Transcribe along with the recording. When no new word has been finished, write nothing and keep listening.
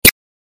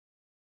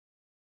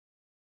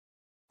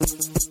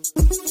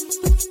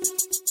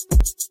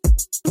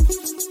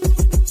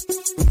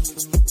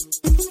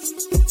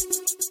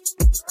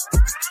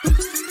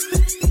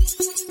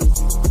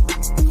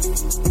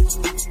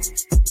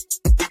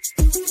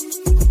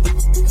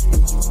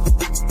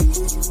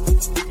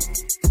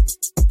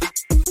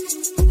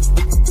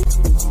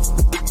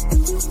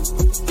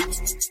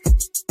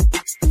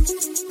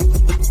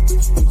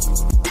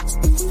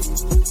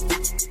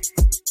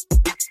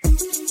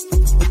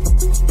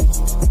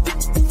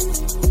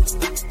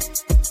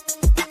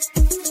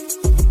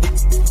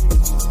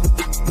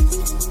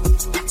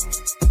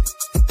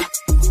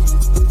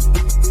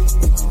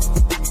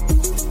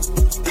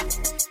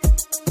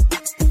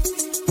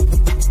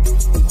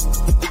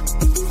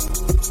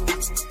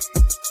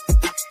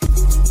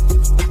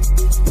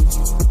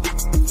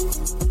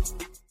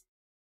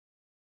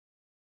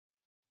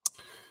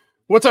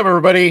What's up,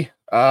 everybody?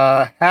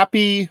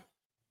 Happy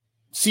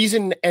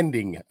season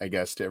ending, I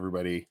guess, to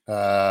everybody.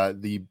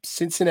 The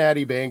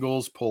Cincinnati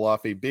Bengals pull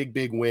off a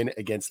big win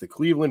against the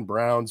Cleveland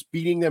Browns,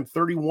 beating them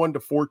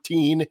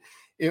 31-14.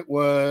 It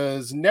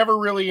was never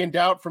really in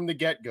doubt from the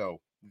get-go.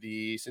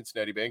 The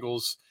Cincinnati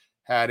Bengals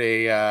had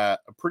a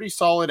pretty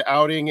solid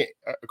outing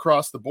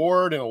across the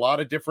board, and a lot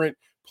of different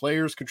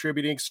players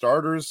contributing,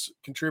 starters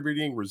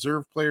contributing,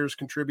 reserve players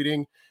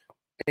contributing,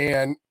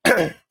 and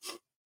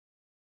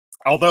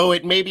although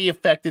it maybe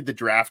affected the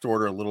draft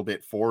order a little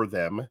bit for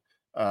them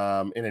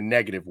in a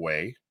negative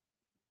way,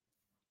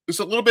 it's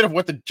a little bit of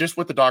what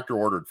the doctor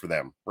ordered for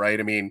them, right?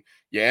 I mean,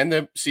 you end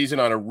the season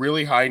on a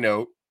really high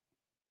note.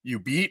 You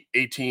beat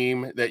a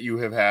team that you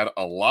have had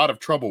a lot of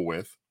trouble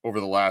with over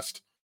the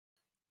last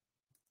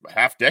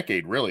half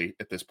decade, really,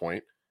 at this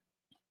point.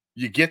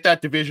 You get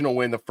that divisional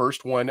win, the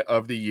first one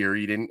of the year.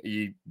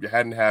 You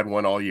hadn't had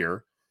one all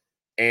year.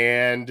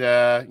 And,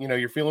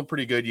 you're feeling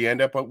pretty good. You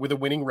end up with a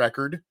winning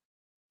record.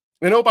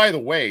 And oh, by the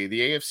way, the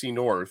AFC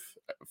North,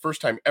 first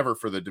time ever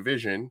for the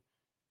division,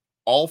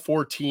 all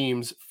four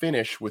teams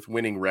finish with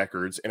winning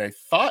records. And I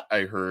thought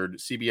I heard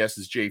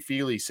CBS's Jay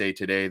Feely say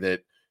today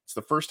that it's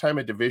the first time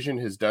a division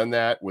has done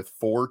that with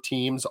four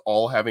teams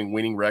all having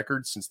winning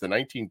records since the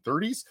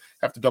 1930s.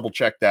 Have to double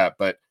check that.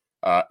 But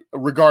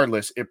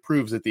regardless, it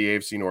proves that the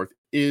AFC North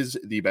is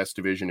the best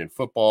division in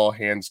football,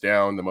 hands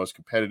down, the most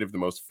competitive, the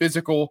most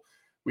physical.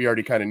 We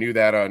already kind of knew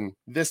that on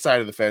this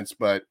side of the fence,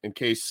 but in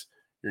case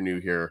you're new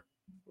here,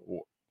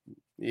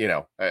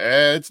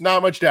 it's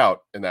not much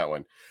doubt in that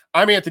one.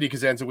 I'm Anthony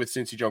Cosenza with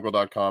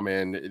CincyJungle.com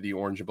and the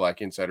Orange and Black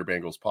Insider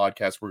Bengals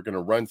podcast. We're going to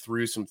run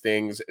through some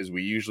things as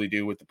we usually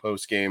do with the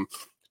post game,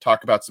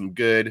 talk about some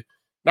good,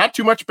 not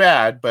too much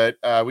bad, but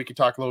we can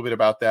talk a little bit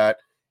about that,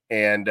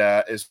 and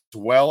as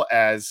well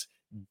as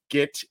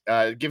give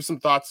some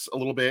thoughts a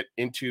little bit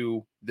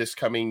into this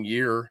coming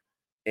year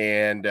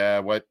and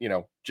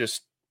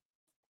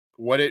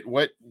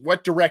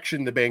what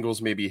direction the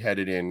Bengals may be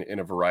headed in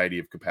a variety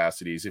of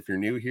capacities. If you're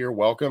new here,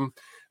 welcome.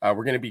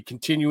 We're going to be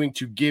continuing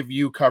to give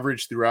you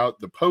coverage throughout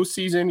the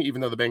postseason,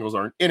 even though the Bengals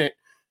aren't in it,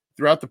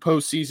 throughout the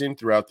postseason,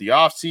 throughout the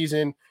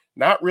offseason.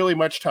 Not really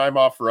much time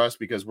off for us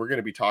because we're going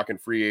to be talking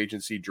free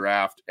agency,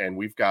 draft, and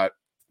we've got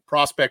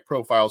prospect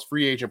profiles,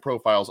 free agent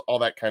profiles, all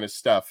that kind of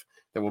stuff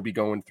that we'll be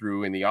going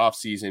through in the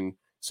offseason.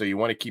 So you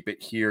want to keep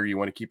it here. You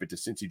want to keep it to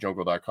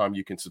CincyJungle.com.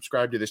 You can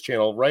subscribe to this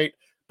channel right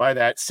by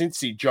that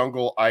Cincy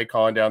Jungle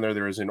icon down there.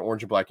 There is an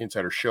Orange and Black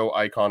Insider Show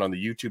icon on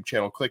the YouTube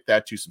channel. Click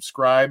that to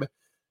subscribe.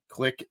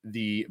 Click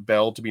the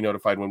bell to be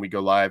notified when we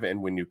go live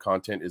and when new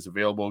content is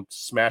available.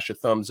 Smash a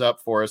thumbs up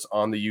for us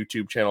on the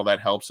YouTube channel. That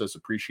helps us.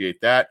 Appreciate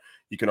that.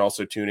 You can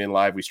also tune in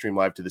live. We stream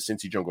live to the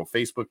Cincy Jungle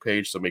Facebook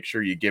page, so make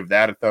sure you give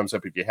that a thumbs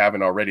up if you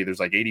haven't already. There's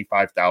like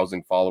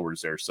 85,000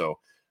 followers there, so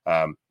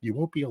you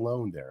won't be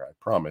alone there, I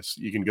promise.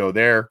 You can go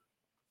there.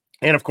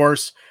 And, of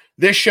course,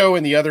 this show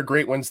and the other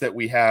great ones that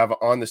we have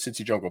on the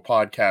Cincy Jungle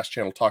podcast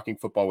channel, Talking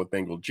Football with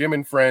Bengal Jim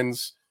and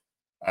Friends,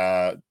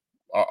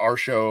 our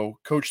show,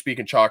 Coach Speak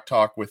and Chalk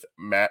Talk with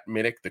Matt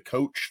Minnick, the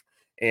coach,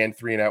 and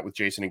 3 and Out with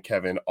Jason and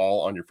Kevin,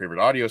 all on your favorite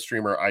audio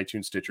streamer,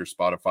 iTunes, Stitcher,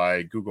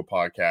 Spotify, Google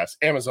Podcasts,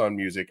 Amazon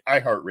Music,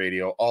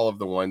 iHeartRadio, all of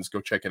the ones.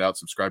 Go check it out.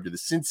 Subscribe to the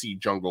Cincy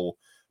Jungle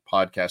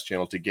podcast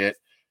channel to get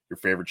your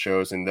favorite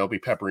shows, and they'll be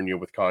peppering you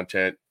with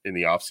content in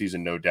the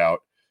offseason, no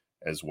doubt,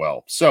 as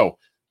well. So,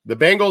 the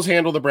Bengals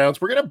handle the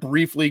Browns. We're going to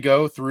briefly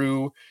go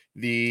through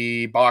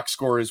the box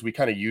score as we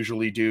kind of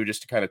usually do,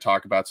 just to kind of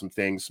talk about some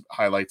things,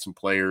 highlight some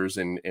players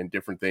and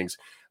different things.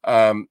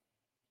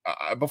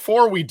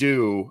 Before we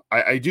do,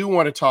 I do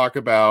want to talk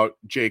about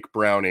Jake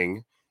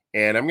Browning,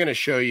 and I'm going to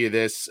show you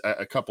this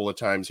a couple of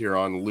times here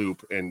on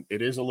loop, and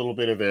it is a little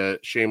bit of a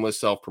shameless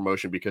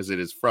self-promotion because it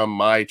is from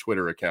my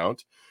Twitter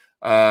account.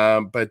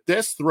 But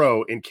this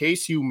throw, in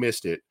case you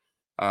missed it,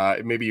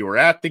 maybe you were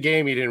at the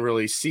game, you didn't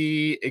really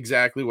see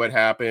exactly what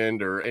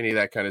happened or any of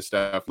that kind of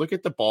stuff. Look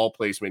at the ball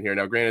placement here.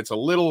 Now, granted, it's a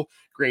little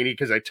grainy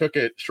because I took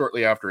it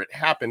shortly after it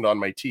happened on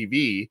my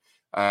TV.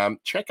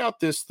 Check out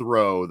this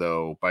throw,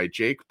 though, by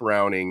Jake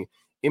Browning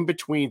in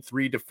between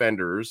three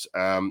defenders.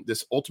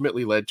 This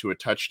ultimately led to a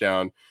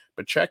touchdown.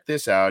 But check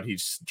this out. He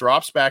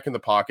drops back in the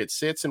pocket,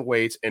 sits and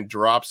waits, and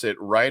drops it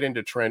right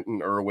into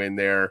Trenton Irwin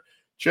there.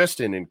 Just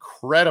an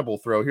incredible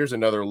throw. Here's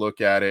another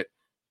look at it.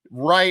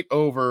 Right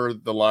over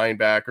the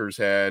linebacker's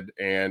head,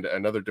 and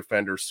another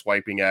defender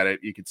swiping at it.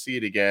 You can see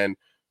it again.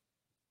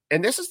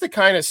 And this is the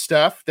kind of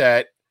stuff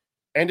that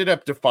ended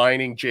up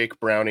defining Jake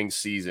Browning's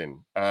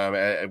season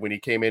when he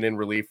came in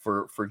relief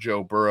for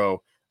Joe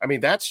Burrow. I mean,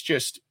 that's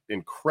just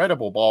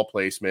incredible ball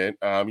placement.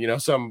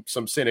 Some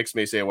cynics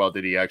may say, well,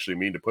 did he actually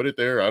mean to put it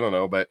there? I don't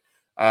know. But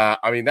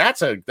I mean,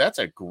 that's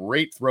a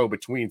great throw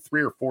between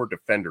three or four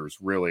defenders,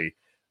 really.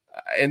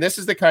 And this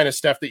is the kind of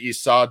stuff that you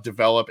saw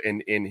develop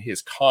in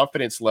his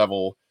confidence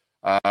level.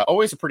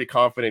 Always a pretty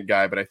confident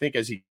guy, but I think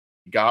as he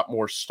got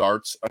more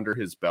starts under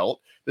his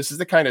belt, this is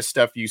the kind of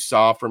stuff you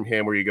saw from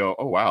him where you go,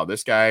 oh, wow,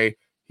 this guy,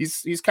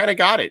 he's kind of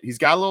got it. He's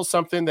got a little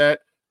something that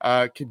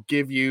could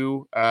give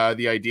you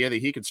the idea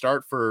that he could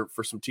start for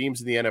some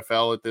teams in the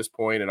NFL at this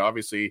point. And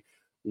obviously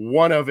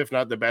one of, if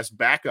not the best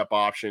backup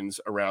options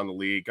around the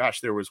league.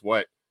 Gosh, there was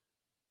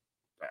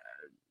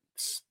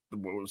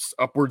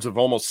upwards of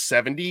almost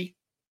 70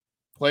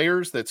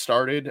 players that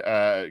started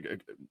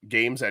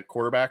games at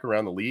quarterback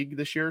around the league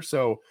this year.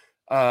 So,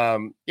 I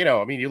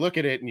mean, you look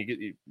at it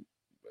and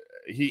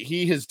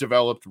he has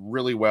developed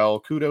really well.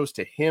 Kudos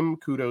to him.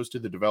 Kudos to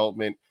the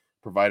development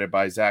provided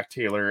by Zach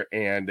Taylor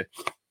and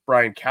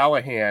Brian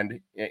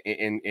Callahan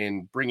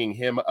in bringing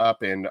him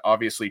up and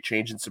obviously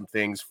changing some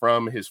things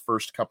from his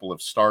first couple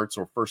of starts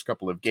or first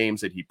couple of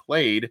games that he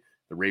played,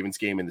 the Ravens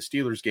game and the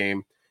Steelers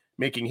game,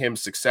 making him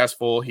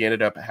successful. He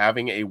ended up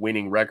having a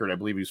winning record. I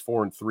believe he was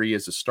 4-3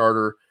 as a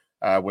starter.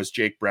 Was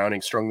Jake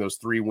Browning, strung those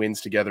 3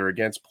 wins together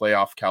against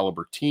playoff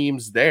caliber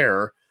teams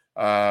there.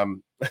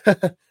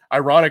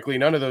 Ironically,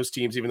 none of those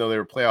teams, even though they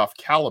were playoff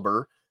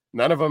caliber,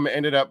 none of them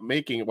ended up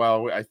making,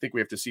 well, I think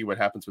we have to see what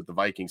happens with the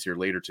Vikings here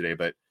later today.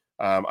 But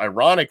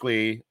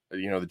ironically,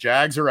 the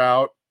Jags are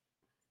out.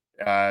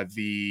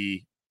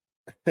 The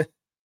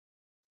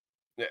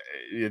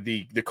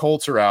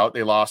Colts are out.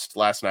 They lost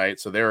last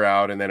night, so they're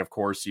out. And then, of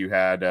course, you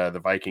had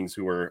the Vikings,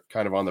 who are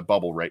kind of on the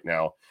bubble right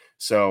now.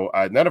 So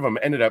none of them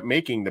ended up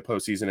making the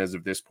postseason as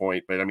of this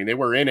point. But, I mean, they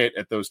were in it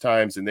at those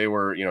times, and they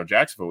were,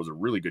 Jacksonville was a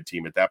really good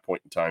team at that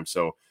point in time.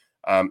 So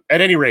at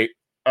any rate,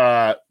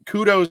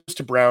 kudos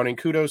to Browning,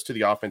 kudos to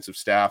the offensive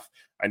staff.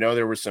 I know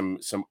there were some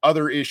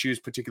other issues,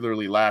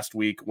 particularly last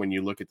week when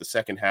you look at the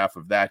second half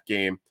of that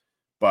game.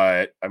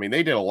 But I mean,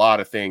 they did a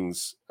lot of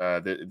things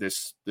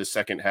this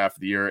second half of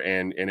the year,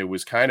 and it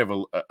was kind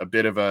of a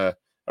bit of a,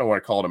 I don't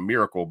want to call it a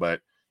miracle,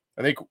 but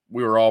I think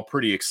we were all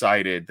pretty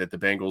excited that the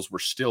Bengals were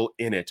still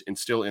in it and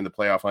still in the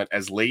playoff hunt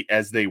as late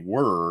as they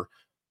were,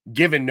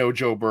 given no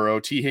Joe Burrow,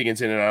 T.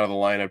 Higgins in and out of the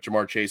lineup,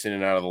 Jamar Chase in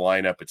and out of the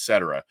lineup,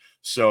 etc.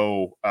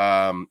 So,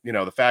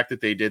 the fact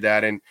that they did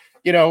that, and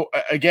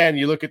again,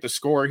 you look at the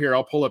score here.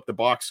 I'll pull up the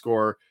box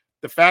score.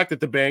 The fact that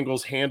the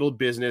Bengals handled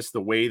business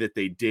the way that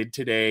they did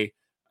today,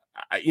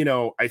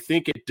 I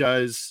think it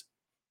does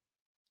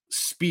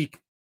speak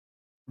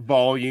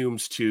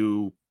volumes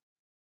to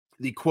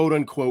the quote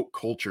unquote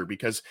culture,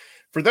 because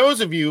for those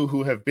of you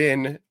who have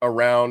been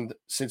around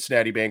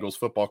Cincinnati Bengals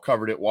football,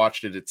 covered it,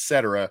 watched it,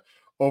 etc.,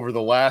 over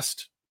the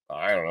last,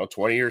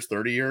 20 years,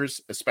 30 years,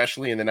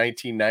 especially in the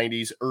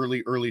 1990s,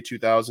 early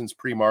 2000s,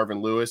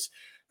 pre-Marvin Lewis,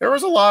 there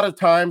was a lot of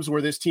times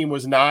where this team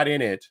was not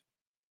in it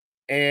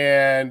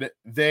and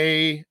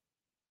they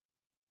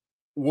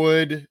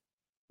would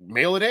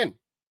mail it in.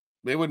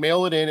 They would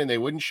mail it in and they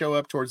wouldn't show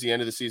up towards the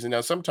end of the season. Now,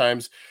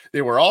 sometimes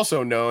they were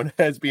also known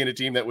as being a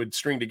team that would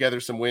string together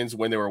some wins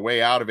when they were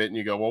way out of it. And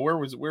you go,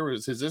 well,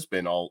 has this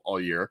been all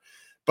year?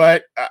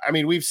 But I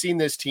mean, we've seen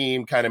this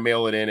team kind of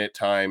mail it in at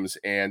times,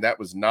 and that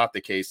was not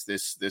the case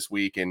this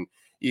week. And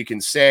you can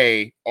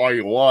say all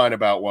you want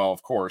about, well,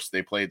 of course,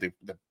 they played the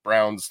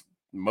Browns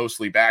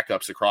mostly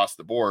backups across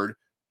the board.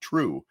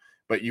 True.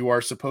 But you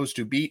are supposed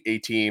to beat a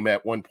team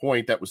at one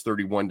point that was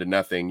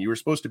 31-0. You were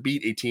supposed to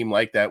beat a team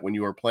like that when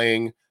you are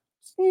playing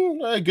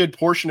a good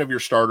portion of your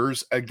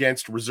starters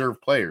against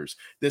reserve players.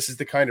 This is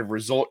the kind of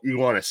result you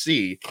want to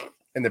see.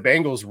 And the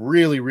Bengals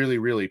really, really,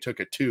 really took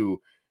it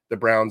to the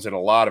Browns in a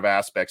lot of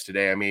aspects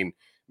today. I mean,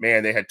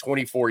 man, they had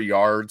 24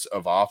 yards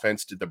of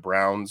offense to the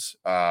Browns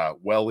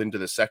well into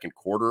the second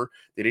quarter.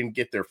 They didn't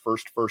get their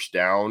first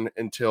down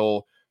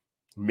until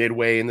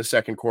midway in the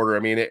second quarter. I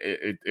mean,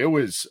 it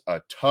was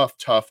a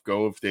tough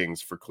go of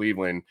things for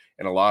Cleveland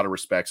in a lot of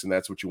respects, and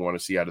that's what you want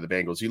to see out of the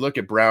Bengals. You look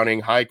at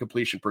Browning, high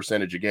completion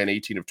percentage, again,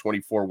 18 of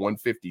 24,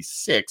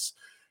 156,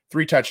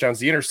 3 touchdowns.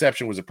 The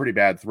interception was a pretty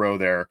bad throw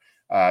there.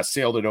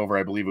 Sailed it over,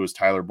 I believe it was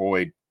Tyler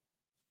Boyd.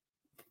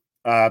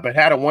 But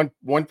had a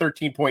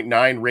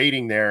 113.9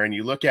 rating there, and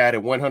you look at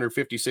it,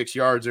 156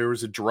 yards. There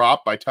was a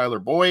drop by Tyler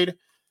Boyd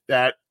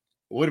that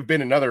would have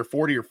been another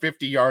 40 or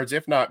 50 yards,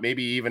 if not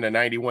maybe even a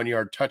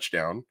 91-yard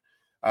touchdown.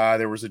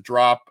 There was a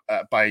drop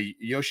by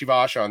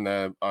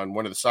Yoshivash on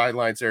one of the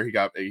sidelines there. He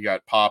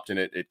got popped and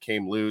it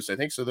came loose, I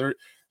think. So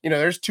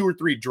there's 2 or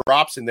 3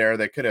 drops in there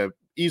that could have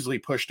easily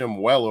pushed him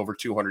well over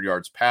 200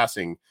 yards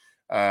passing.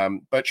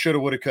 But shoulda,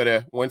 woulda,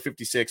 coulda.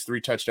 156,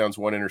 3 touchdowns,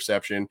 1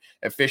 interception.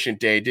 Efficient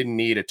day. Didn't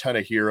need a ton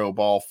of hero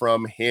ball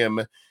from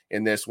him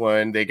in this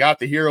one. They got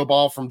the hero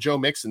ball from Joe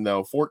Mixon,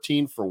 though.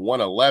 14 for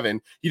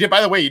 111.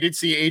 By the way, you did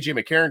see A.J.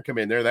 McCarron come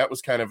in there. That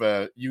was kind of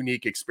a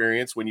unique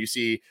experience when you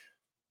see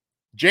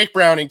Jake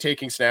Browning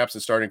taking snaps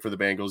and starting for the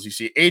Bengals. You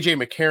see A.J.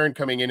 McCarron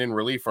coming in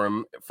relief for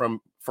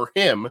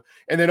him.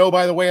 And then, oh,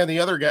 by the way, on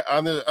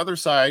the other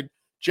side,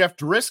 Jeff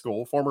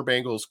Driscoll, former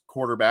Bengals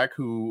quarterback,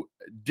 who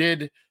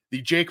did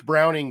the Jake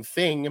Browning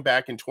thing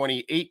back in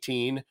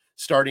 2018,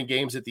 starting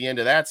games at the end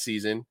of that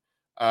season.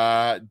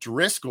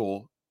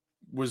 Driscoll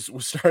was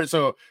started.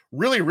 So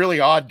really,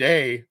 really odd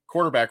day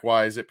quarterback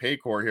wise at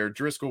Paycor here.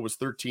 Driscoll was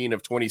 13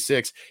 of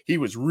 26. He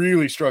was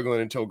really struggling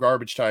until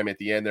garbage time at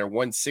the end there.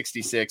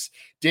 166,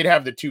 did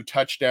have the 2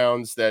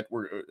 touchdowns that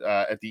were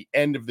at the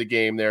end of the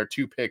game there.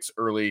 2 picks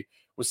early,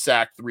 was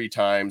sacked 3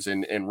 times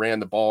and ran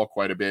the ball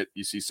quite a bit.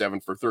 You see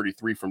 7 for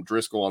 33 from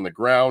Driscoll on the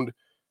ground.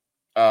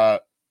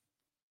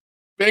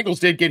 Bengals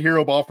did get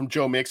hero ball from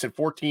Joe Mixon,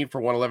 14 for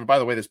 111. By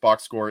the way, this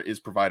box score is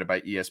provided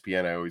by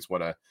ESPN. I always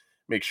want to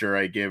make sure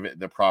I give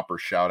the proper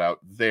shout out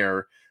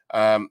there.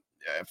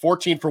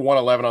 14 for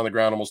 111 on the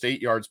ground, almost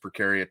 8 yards per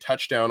carry, a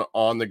touchdown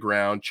on the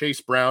ground. Chase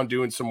Brown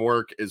doing some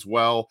work as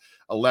well,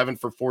 11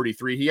 for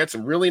 43. He had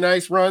some really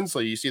nice runs. So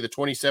you see the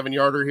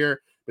 27-yarder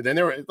here, but then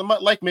there were,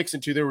 like Mixon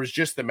too, there was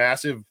just the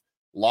massive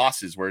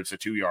losses where it's a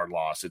 2-yard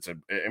loss.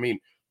 The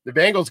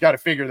Bengals got to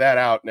figure that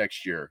out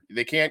next year.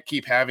 They can't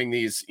keep having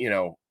these,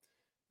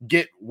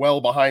 get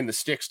well behind the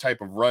sticks type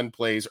of run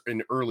plays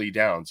in early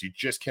downs. You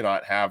just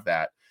cannot have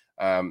that.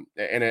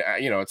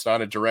 It's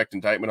not a direct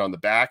indictment on the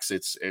backs.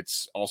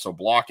 It's also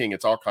blocking.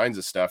 It's all kinds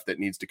of stuff that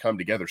needs to come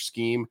together.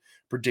 Scheme,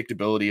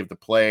 predictability of the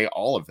play,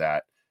 all of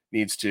that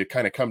needs to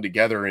kind of come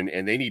together,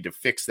 and they need to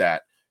fix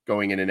that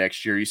going into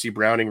next year. You see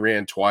Browning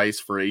ran twice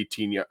for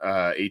 18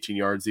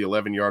 yards. The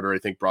 11-yarder, I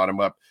think, brought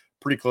him up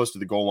pretty close to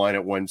the goal line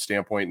at one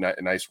standpoint.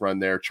 A nice run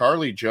there.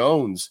 Charlie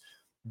Jones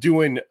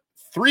doing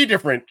 3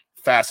 different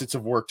facets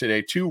of work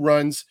today. 2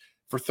 runs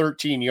for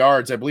 13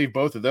 yards. I believe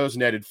both of those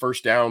netted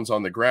first downs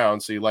on the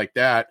ground. So you like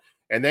that.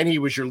 And then he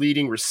was your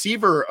leading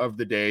receiver of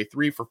the day,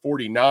 3 for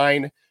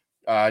 49.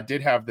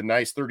 Did have the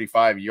nice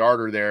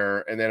 35-yarder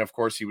there. And then, of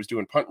course, he was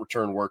doing punt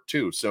return work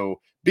too.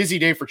 So busy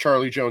day for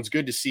Charlie Jones.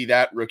 Good to see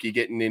that rookie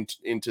getting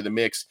into the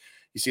mix.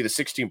 You see the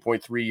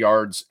 16.3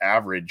 yards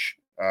average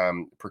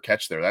per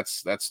catch there.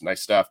 That's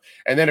nice stuff.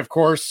 And then, of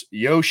course,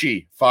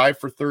 Yoshi, 5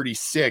 for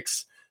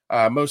 36.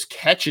 Most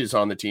catches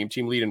on the team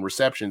lead in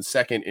receptions,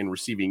 second in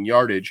receiving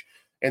yardage,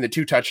 and the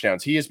 2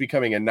 touchdowns. He is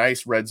becoming a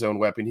nice red zone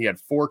weapon. He had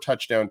 4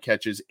 touchdown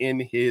catches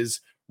in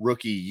his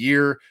rookie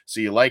year.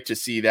 So you like to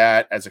see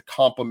that as a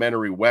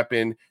complementary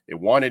weapon. They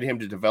wanted him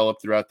to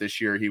develop throughout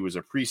this year. He was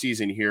a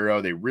preseason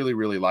hero. They really,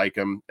 really like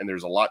him, and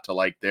there's a lot to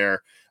like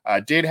there.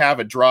 Did have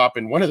a drop,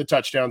 and one of the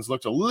touchdowns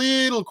looked a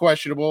little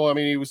questionable. I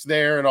mean, he was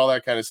there and all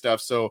that kind of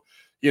stuff. So,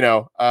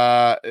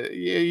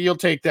 you'll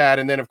take that.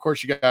 And then, of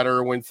course, you got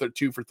Irwin,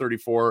 2 for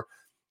 34.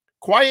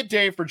 Quiet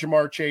day for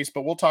Jamar Chase,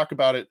 but we'll talk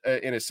about it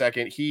in a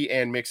second. He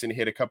and Mixon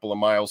hit a couple of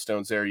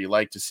milestones there. You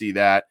like to see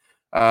that.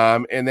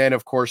 And then,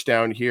 of course,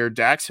 down here,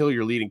 Dax Hill,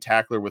 your leading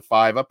tackler with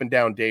 5. Up and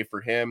down day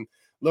for him.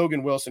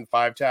 Logan Wilson,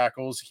 5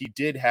 tackles. He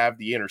did have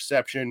the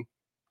interception.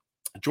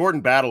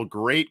 Jordan Battle,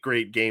 great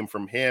game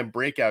from him.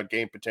 Breakout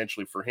game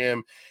potentially for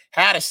him.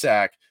 Had a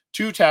sack,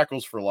 2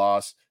 tackles for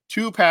loss,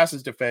 2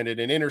 passes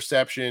defended, an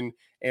interception,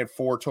 and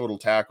 4 total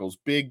tackles.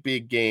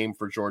 Big game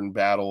for Jordan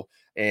Battle.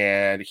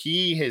 And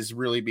he has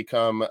really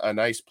become a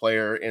nice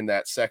player in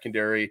that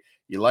secondary.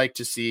 You like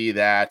to see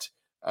that.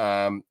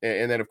 And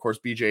then, of course,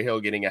 BJ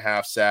Hill getting a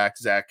half sack,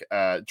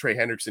 Trey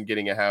Hendrickson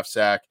getting a half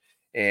sack,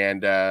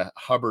 and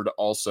Hubbard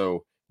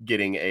also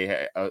getting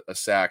a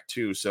sack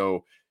too.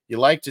 So you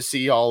like to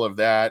see all of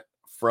that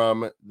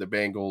from the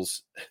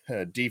Bengals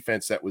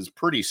defense that was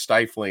pretty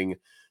stifling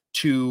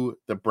to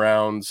the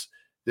Browns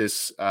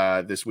this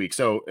week.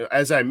 So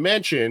as I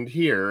mentioned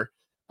here,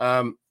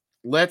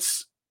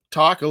 let's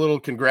talk a little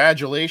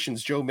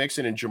congratulations, Joe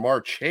Mixon and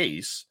Jamar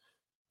Chase.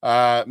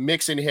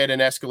 Mixon hit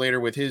an escalator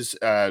with his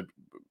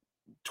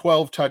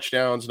 12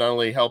 touchdowns, not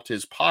only helped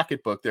his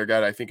pocketbook there,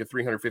 got, I think, a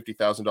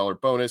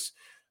 $350,000 bonus.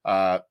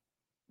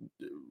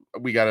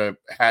 We got a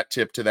hat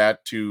tip to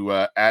that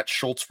to at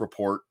Schultz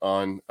Report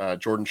on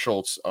Jordan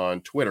Schultz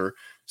on Twitter.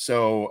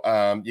 So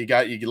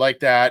you like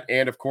that.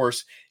 And of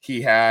course,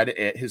 he had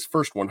his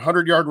first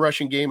 100-yard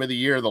rushing game of the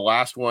year, the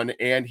last one,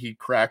 and he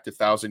cracked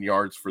 1,000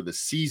 yards for the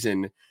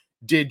season.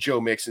 Did Joe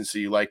Mixon. So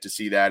you like to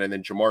see that. And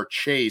then Jamar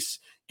Chase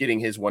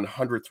getting his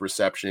 100th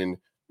reception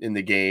in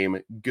the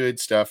game. Good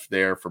stuff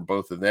there for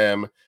both of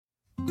them.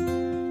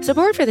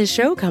 Support for this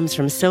show comes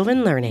from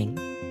Sylvan Learning.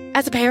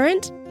 As a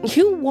parent,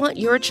 you want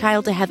your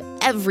child to have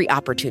every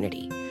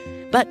opportunity,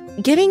 but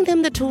giving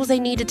them the tools they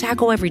need to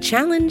tackle every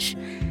challenge,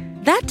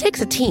 that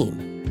takes a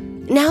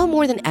team. Now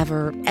more than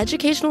ever,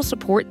 educational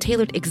support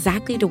tailored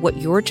exactly to what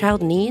your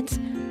child needs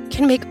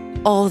can make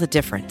all the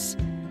difference.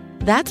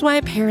 That's why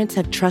parents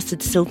have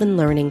trusted Sylvan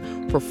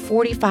Learning for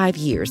 45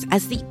 years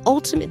as the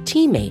ultimate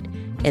teammate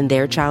in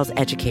their child's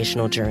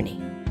educational journey.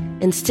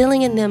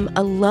 instilling in them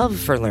a love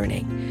for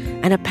learning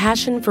and a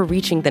passion for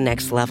reaching the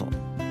next level.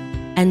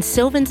 And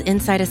Sylvan's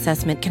Insight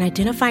Assessment can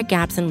identify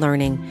gaps in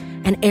learning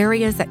and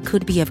areas that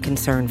could be of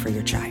concern for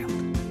your child.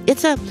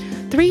 It's a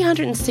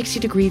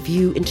 360-degree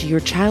view into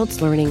your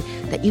child's learning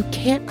that you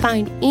can't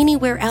find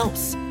anywhere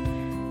else,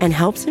 and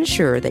helps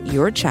ensure that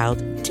your child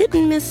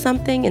didn't miss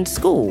something in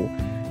school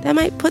that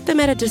might put them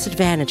at a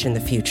disadvantage in the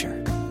future.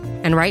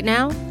 And right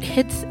now,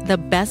 it's the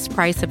best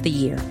price of the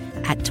year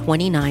at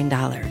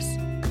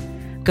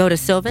 $29. Go to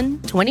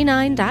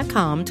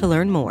sylvan29.com to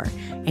learn more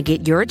and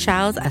get your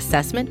child's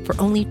assessment for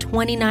only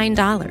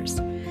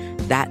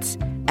 $29. That's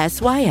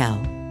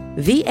SYLVAN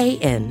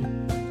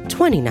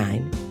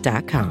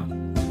 29.com.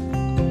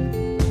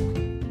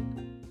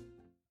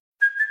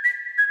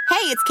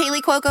 Hey, it's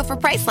Kaylee Cuoco for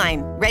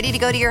Priceline. Ready to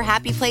go to your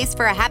happy place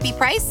for a happy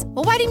price?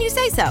 Well, why didn't you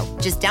say so?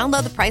 Just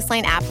download the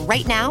Priceline app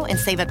right now and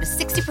save up to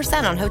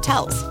 60% on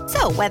hotels.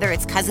 So whether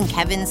it's Cousin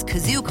Kevin's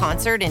Kazoo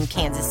Concert in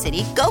Kansas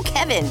City, go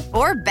Kevin,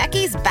 or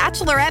Becky's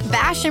Bachelorette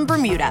Bash in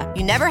Bermuda,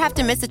 you never have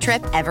to miss a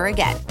trip ever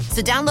again.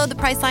 So download the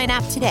Priceline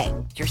app today.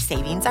 Your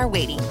savings are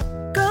waiting.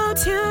 Go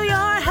to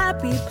your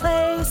happy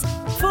place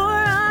for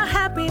a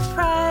happy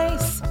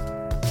price.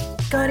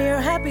 Go to your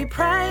happy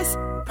price,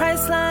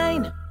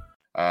 Priceline.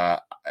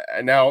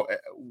 Now,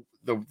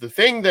 the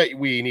thing that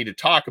we need to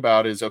talk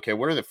about is, okay,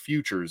 what are the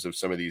futures of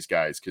some of these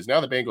guys? Because now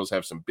the Bengals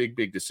have some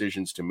big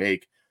decisions to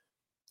make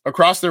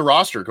across their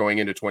roster going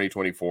into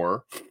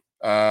 2024.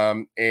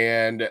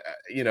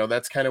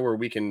 That's kind of where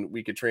we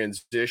could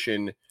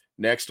transition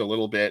next a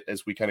little bit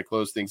as we kind of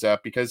close things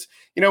up, because,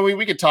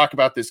 we could talk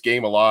about this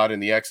game a lot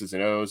and the X's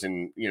and O's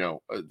and,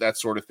 that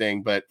sort of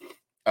thing. But,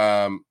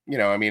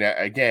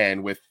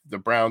 again, with the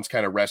Browns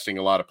kind of resting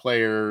a lot of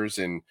players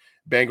and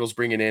Bengals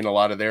bringing in a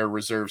lot of their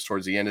reserves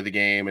towards the end of the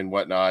game and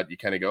whatnot, you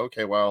kind of go,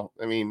 okay, well,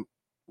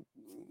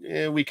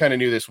 we kind of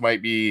knew this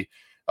might be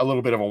a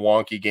little bit of a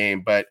wonky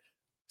game, but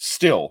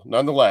still,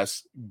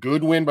 nonetheless,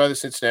 good win by the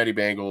Cincinnati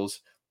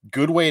Bengals,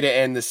 good way to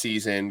end the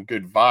season,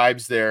 good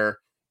vibes there.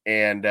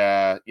 And,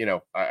 I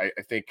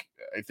think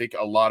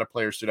a lot of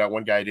players stood out.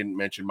 One guy I didn't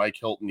mention, Mike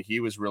Hilton,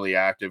 he was really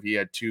active. He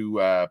had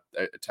 2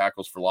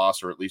 tackles for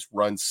loss, or at least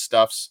run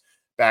stuffs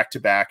back to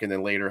back, and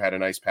then later had a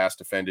nice pass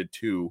defended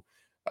too.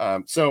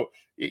 So,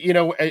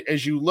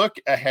 as you look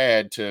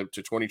ahead to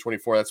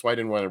 2024, that's why I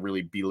didn't want to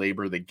really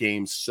belabor the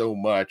game so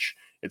much.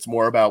 It's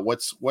more about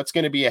what's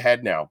going to be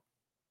ahead now.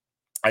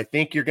 I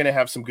think you're going to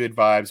have some good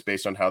vibes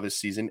based on how this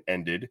season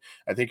ended.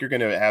 I think you're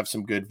going to have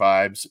some good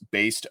vibes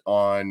based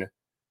on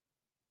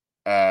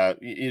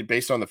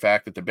the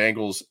fact that the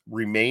Bengals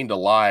remained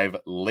alive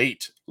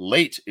late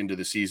into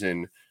the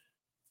season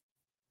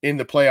in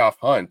the playoff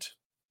hunt,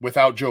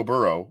 without Joe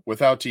Burrow,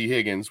 without T.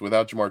 Higgins,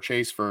 without Jamar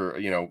Chase for,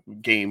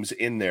 games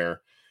in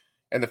there.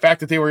 And the fact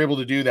that they were able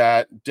to do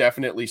that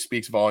definitely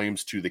speaks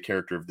volumes to the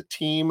character of the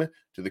team,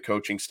 to the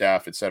coaching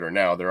staff, et cetera.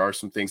 Now, there are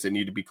some things that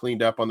need to be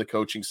cleaned up on the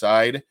coaching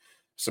side.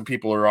 Some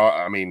people are,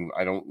 I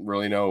don't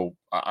really know.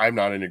 I'm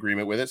not in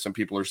agreement with it. Some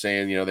people are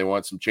saying, they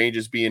want some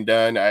changes being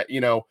done. I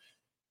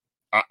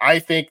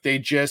think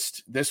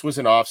this was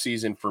an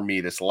offseason for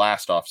me, this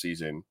last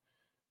offseason,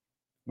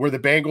 where the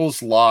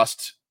Bengals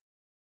lost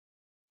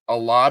a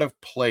lot of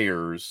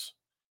players,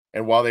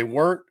 and while they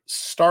weren't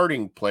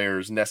starting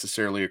players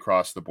necessarily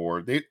across the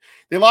board,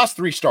 they lost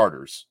 3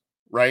 starters,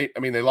 right?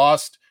 They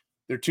lost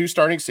their 2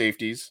 starting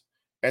safeties,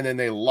 and then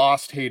they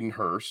lost Hayden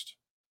Hurst.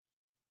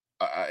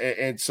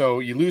 And so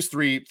you lose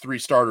three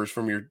starters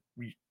from your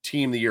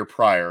team the year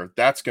prior.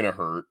 That's going to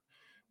hurt.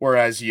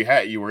 Whereas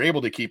you were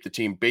able to keep the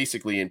team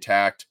basically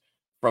intact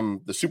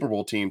from the Super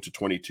Bowl team to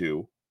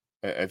 22.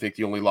 I think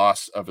the only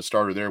loss of a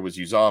starter there was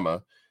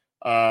Uzama.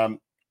 And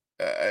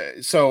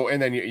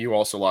then you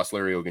also lost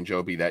Larry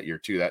Ogunjobi that year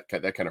too. That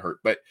kind of hurt.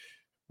 But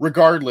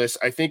regardless,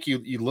 I think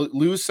you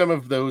lose some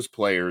of those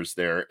players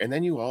there, and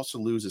then you also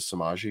lose a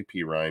Samaje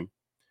Perine.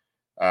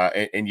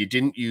 And you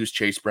didn't use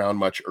Chase Brown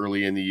much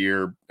early in the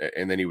year,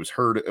 and then he was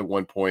hurt at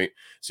one point.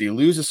 So you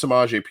lose a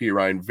Samaje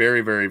Perine,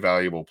 very, very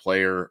valuable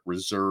player,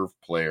 reserve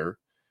player.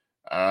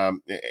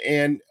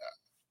 And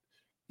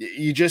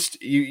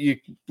you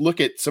look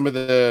at some of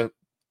the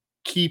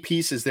key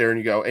pieces there and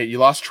you go, hey, you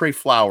lost Trey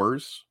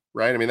Flowers,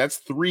 right? That's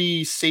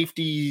 3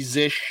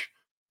 safeties-ish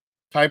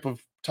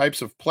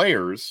types of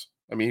players.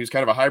 He was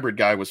kind of a hybrid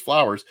guy, was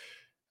Flowers.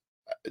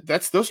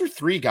 Those are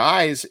 3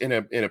 guys in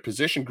a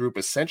position group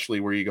essentially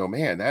where you go,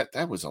 man,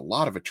 that was a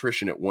lot of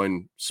attrition at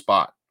one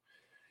spot.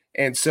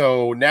 And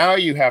so now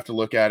you have to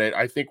look at it.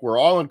 I think we're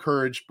all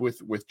encouraged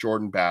with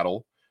Jordan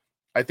Battle.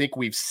 I think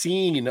we've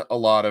seen a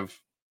lot of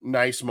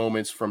nice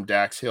moments from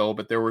Dax Hill,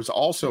 but there was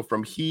also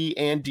from he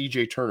and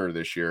DJ Turner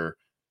this year,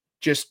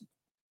 just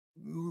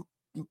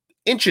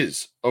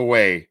inches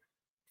away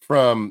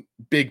from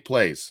big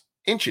plays,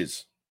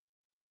 inches.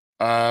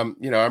 I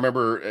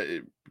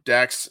remember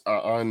Dax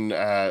on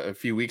a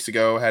few weeks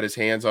ago had his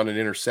hands on an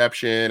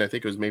interception. I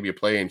think it was maybe a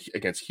play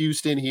against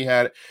Houston. He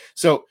had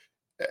so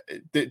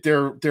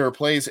there are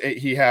plays.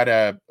 He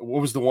had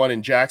what was the one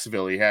in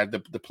Jacksonville? He had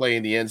the play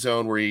in the end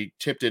zone where he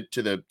tipped it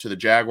to the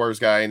Jaguars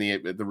guy and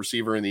the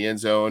receiver in the end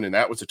zone, and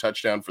that was a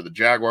touchdown for the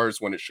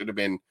Jaguars when it should have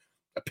been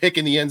a pick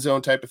in the end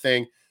zone type of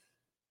thing.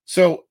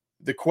 So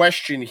the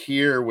question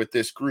here with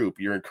this group,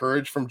 you're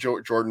encouraged from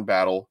Jordan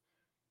Battle.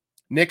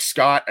 Nick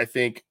Scott, I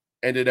think,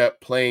 ended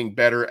up playing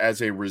better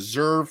as a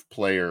reserve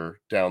player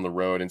down the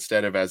road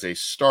instead of as a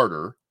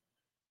starter.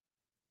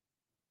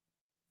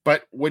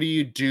 But what do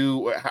you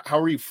do? How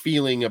are you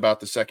feeling about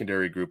the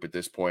secondary group at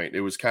this point?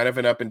 It was kind of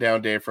an up and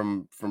down day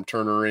from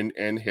Turner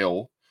and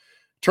Hill.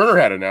 Turner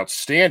had an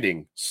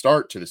outstanding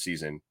start to the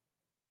season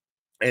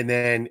and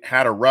then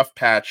had a rough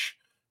patch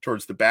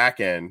towards the back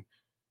end.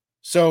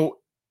 So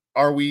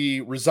are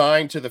we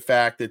resigned to the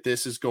fact that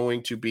this is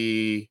going to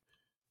be,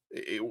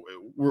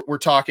 we're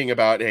talking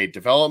about a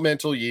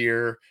developmental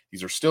year.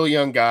 These are still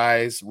young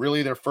guys,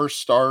 really their first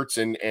starts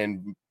and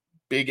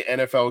big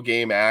NFL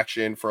game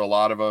action for a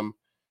lot of them.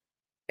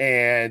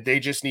 And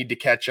they just need to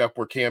catch up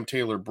where Cam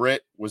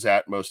Taylor-Britt was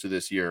at most of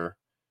this year?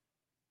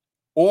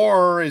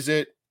 Or is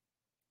it,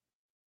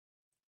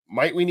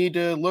 might we need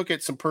to look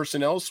at some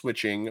personnel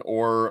switching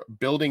or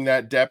building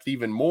that depth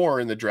even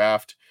more in the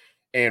draft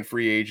and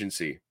free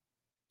agency?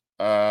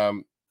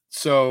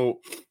 So,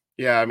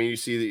 yeah, I mean, you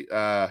see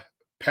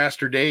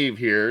Pastor Dave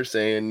here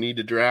saying need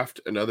to draft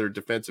another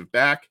defensive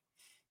back.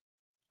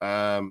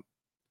 Yeah,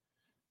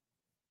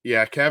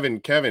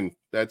 Kevin,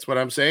 that's what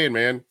I'm saying,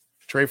 man.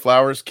 Trey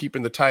Flowers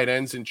keeping the tight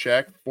ends in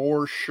check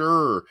for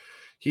sure.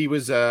 He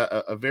was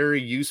a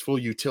very useful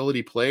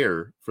utility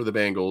player for the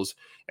Bengals.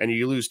 And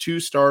you lose two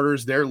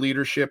starters, their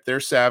leadership, their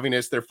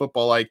savviness, their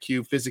football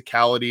IQ,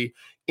 physicality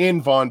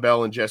in Von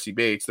Bell and Jesse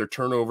Bates, their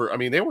turnover. I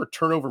mean, they were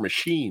turnover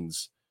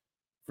machines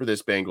for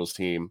this Bengals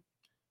team.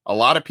 A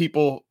lot of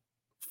people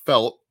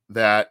felt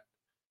that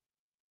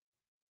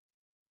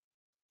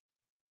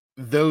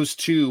those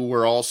two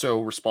were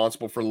also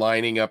responsible for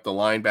lining up the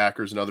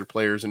linebackers and other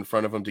players in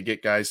front of them to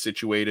get guys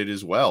situated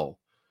as well.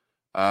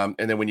 And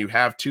then when you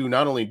have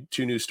not only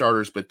two new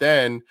starters, but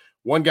then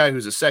one guy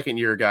who's a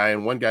second-year guy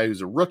and one guy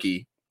who's a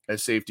rookie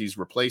as safeties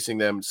replacing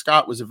them.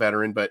 Scott was a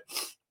veteran, but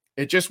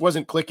it just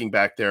wasn't clicking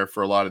back there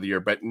for a lot of the year.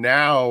 But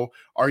now,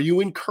 are you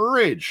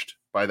encouraged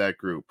by that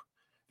group?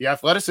 The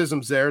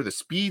athleticism's there, the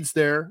speed's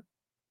there.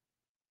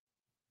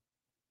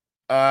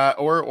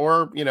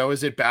 Or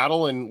is it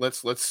Battle and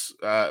let's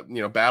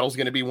Battle's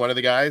going to be one of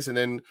the guys, and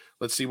then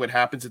let's see what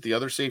happens at the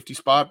other safety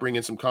spot, bring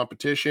in some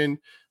competition.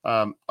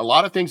 A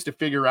lot of things to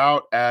figure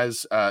out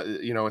as at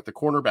the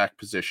cornerback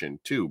position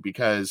too,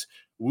 because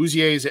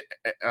Wouzier's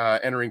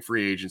entering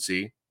free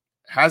agency,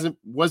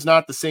 was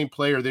not the same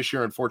player this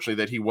year,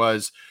 unfortunately, that he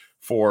was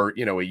for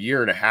a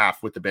year and a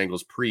half with the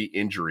Bengals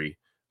pre-injury.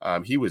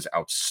 He was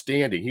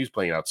outstanding. He was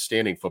playing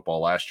outstanding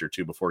football last year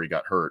too before he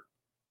got hurt.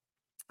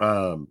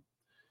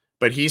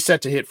 But he's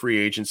set to hit free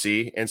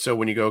agency. And so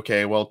when you go,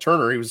 okay, well,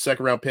 Turner, he was a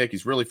second-round pick.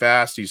 He's really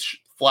fast. He's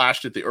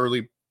flashed at the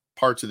early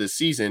parts of this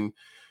season.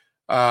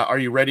 Are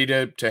you ready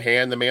to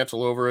hand the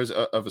mantle over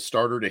of a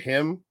starter to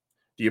him?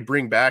 Do you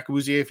bring back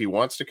Wouzier if he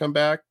wants to come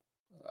back?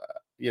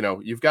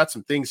 You've got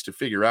some things to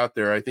figure out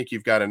there. I think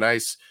you've got a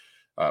nice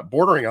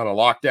bordering on a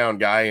lockdown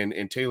guy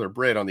in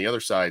Taylor-Britt on the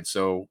other side.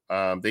 So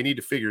they need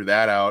to figure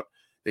that out.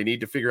 They need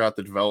to figure out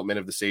the development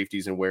of the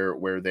safeties and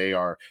where they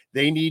are.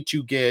 They need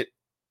to get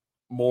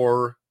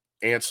more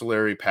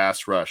ancillary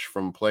pass rush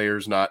from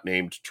players not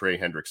named Trey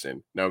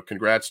Hendrickson. Now,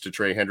 congrats to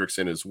Trey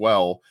Hendrickson as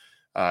well.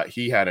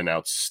 He had an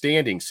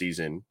outstanding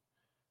season.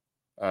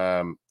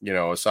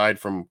 Aside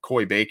from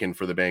Coy Bacon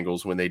for the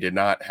Bengals when they did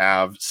not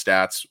have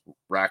stats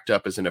racked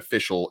up as an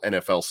official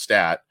NFL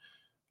stat.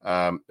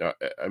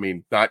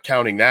 Not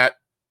counting that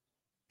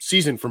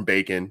season from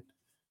Bacon,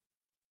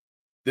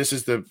 this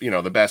is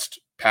the best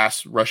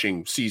pass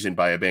rushing season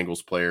by a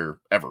Bengals player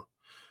ever.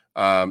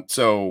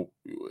 So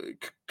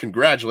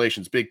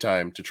congratulations big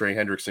time to Trey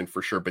Hendrickson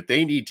for sure, but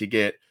they need to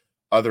get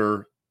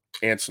other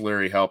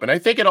ancillary help. And I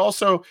think it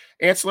also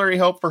ancillary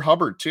help for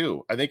Hubbard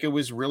too. I think it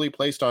was really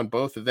placed on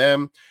both of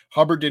them.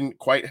 Hubbard didn't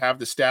quite have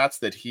the stats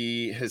that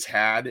he has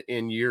had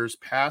in years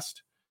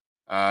past.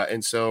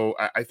 And so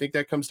I think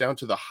that comes down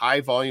to the high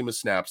volume of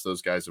snaps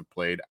those guys have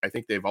played. I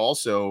think they've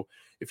also,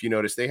 if you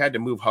notice, they had to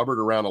move Hubbard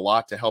around a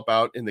lot to help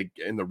out in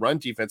the run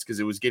defense because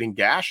it was getting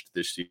gashed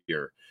this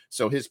year.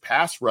 So his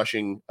pass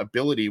rushing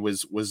ability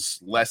was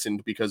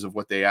lessened because of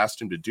what they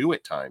asked him to do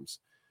at times.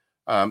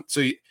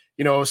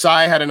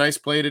 Osai had a nice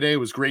play today. It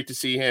was great to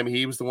see him.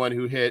 He was the one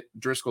who hit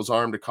Driscoll's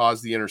arm to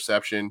cause the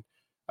interception.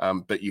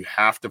 But you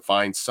have to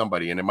find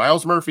somebody. And then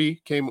Miles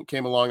Murphy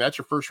came along. That's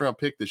your first round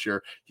pick this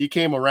year. He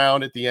came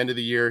around at the end of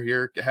the year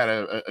here, had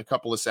a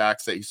couple of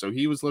sacks. So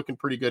he was looking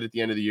pretty good at the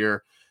end of the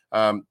year.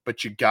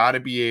 But you got to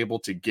be able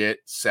to get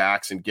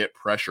sacks and get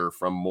pressure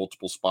from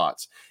multiple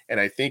spots. And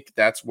I think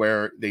that's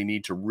where they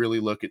need to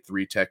really look at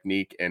 3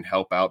 technique and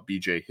help out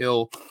BJ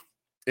Hill.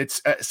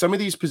 It's some of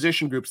these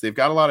position groups, they've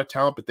got a lot of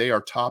talent, but they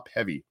are top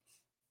heavy.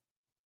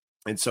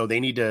 And so they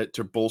need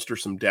to bolster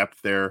some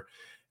depth there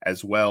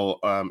as well.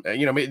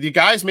 The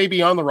guys may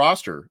be on the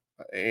roster.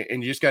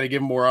 And you just got to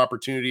give them more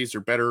opportunities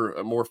or better,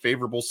 more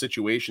favorable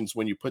situations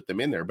when you put them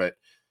in there. But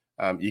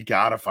you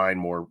got to find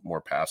more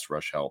pass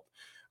rush help.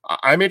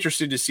 I'm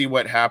interested to see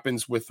what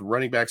happens with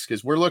running backs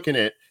because we're looking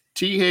at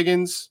T.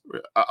 Higgins,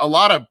 a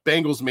lot of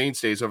Bengals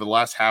mainstays over the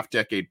last half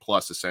decade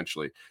plus,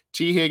 essentially.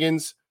 T.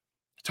 Higgins,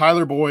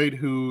 Tyler Boyd,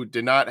 who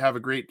did not have a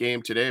great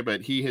game today,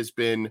 but he has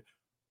been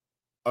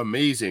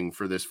amazing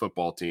for this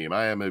football team.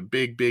 I am a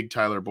big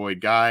Tyler Boyd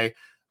guy.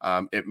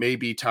 It may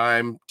be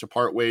time to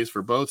part ways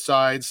for both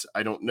sides.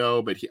 I don't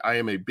know, but I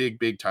am a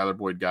big Tyler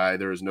Boyd guy.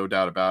 There is no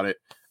doubt about it.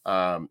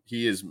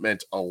 He has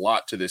meant a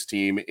lot to this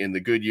team in the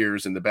good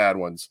years and the bad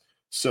ones.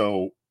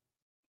 So,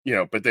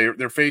 but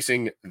they're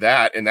facing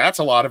that, and that's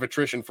a lot of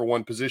attrition for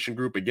one position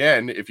group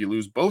again, if you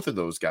lose both of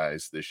those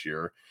guys this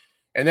year.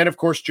 And then of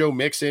course, Joe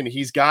Mixon,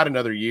 he's got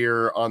another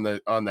year on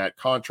that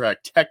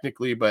contract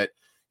technically, but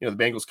the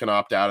Bengals can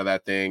opt out of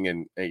that thing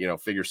and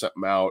figure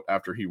something out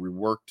after he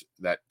reworked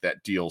that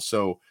deal.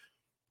 So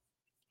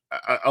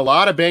a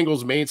lot of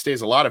Bengals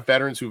mainstays, a lot of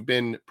veterans who've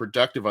been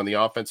productive on the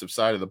offensive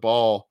side of the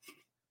ball.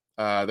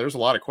 There's a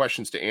lot of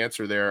questions to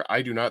answer there.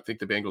 I do not think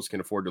the Bengals can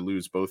afford to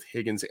lose both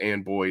Higgins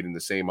and Boyd in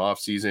the same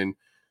offseason,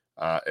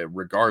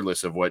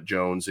 regardless of what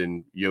Jones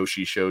and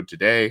Yoshi showed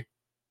today.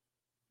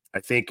 I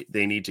think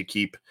they need to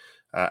keep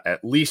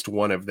at least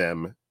one of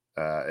them.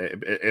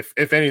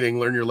 If anything,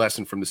 learn your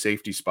lesson from the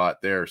safety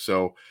spot there.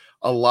 So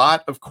a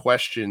lot of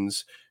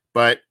questions,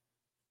 and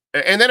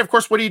then of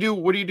course, what do you do?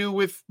 What do you do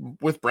with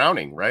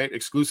Browning, right?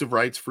 Exclusive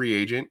rights, free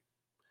agent.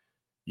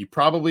 You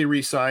probably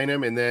re-sign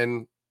him, and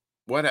then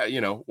what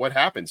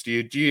happens? Do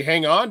you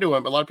hang on to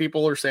him? A lot of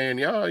people are saying,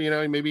 yeah,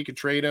 maybe you could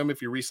trade him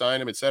if you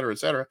re-sign him, et cetera, et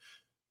cetera.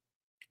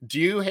 Do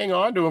you hang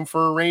on to him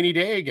for a rainy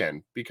day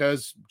again?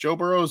 Because Joe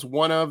Burrow is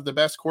one of the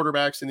best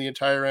quarterbacks in the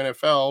entire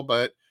NFL,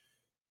 but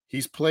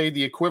he's played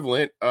the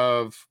equivalent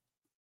of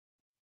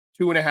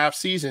 2.5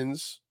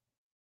 seasons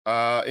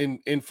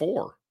in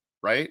 4,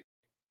 right?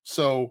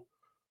 So,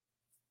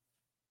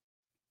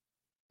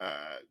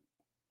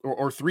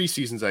 or 3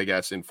 seasons, I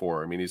guess, in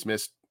 4. I mean, he's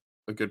missed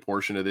a good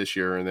portion of this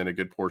year and then a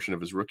good portion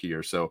of his rookie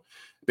year. So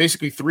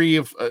basically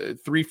 3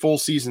 full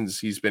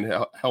seasons he's been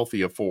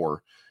healthy of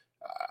 4,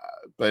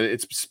 but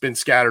it's been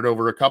scattered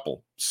over a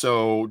couple.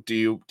 So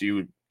do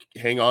you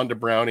hang on to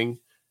Browning,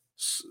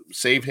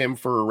 save him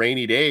for a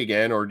rainy day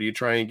again, or do you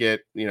try and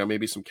get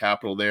maybe some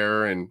capital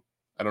there? And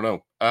I don't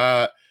know.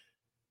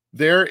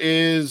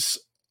 There's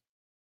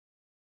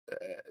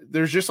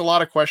just a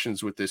lot of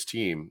questions with this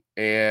team,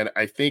 and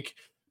I think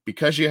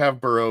because you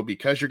have Burrow,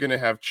 because you're going to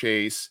have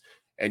Chase,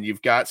 and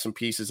you've got some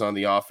pieces on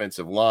the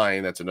offensive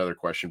line. That's another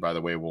question, by the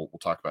way, we'll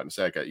talk about in a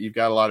second. You've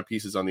got a lot of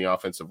pieces on the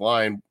offensive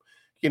line.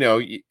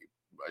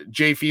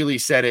 Jay Feely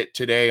said it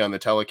today on the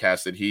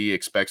telecast that he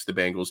expects the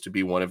Bengals to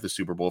be one of the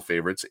Super Bowl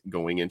favorites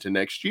going into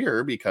next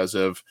year because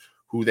of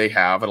who they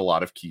have at a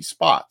lot of key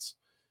spots.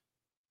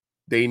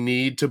 They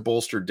need to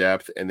bolster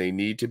depth, and they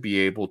need to be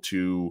able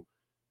to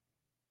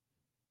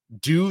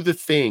do the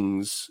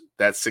things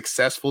that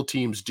successful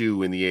teams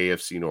do in the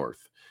AFC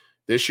North.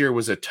 This year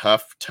was a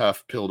tough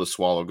pill to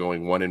swallow,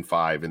 going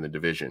 1-5 in the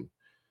division.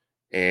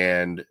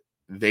 And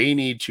they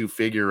need to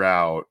figure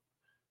out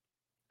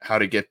how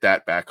to get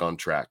that back on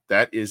track.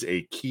 That is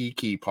a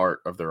key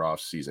part of their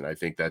offseason. I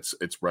think it's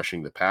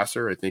rushing the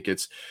passer. I think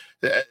it's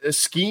a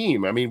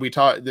scheme. I mean, we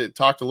talked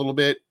a little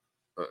bit.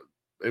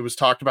 It was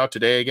talked about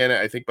today again,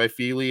 I think by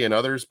Feely and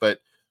others,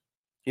 but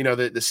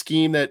the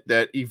scheme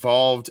that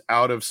evolved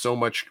out of so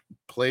much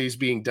plays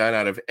being done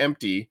out of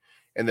empty,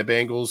 and the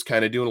Bengals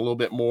kind of doing a little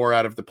bit more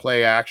out of the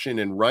play action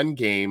and run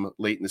game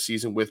late in the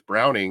season with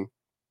Browning.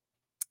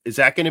 Is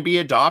that going to be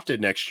adopted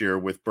next year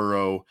with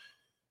Burrow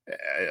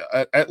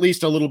at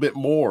least a little bit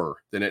more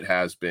than it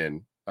has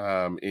been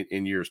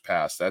in years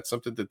past? That's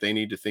something that they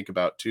need to think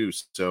about too.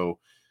 So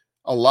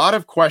a lot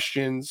of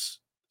questions,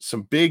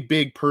 some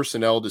big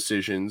personnel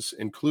decisions,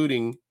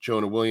 including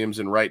Jonah Williams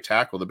and right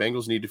tackle. The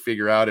Bengals need to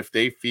figure out if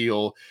they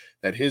feel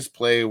that his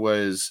play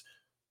was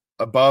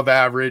above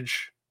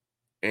average,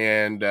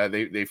 and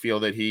they feel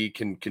that he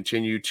can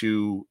continue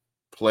to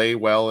play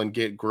well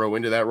and grow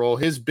into that role.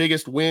 His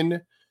biggest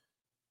win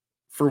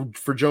for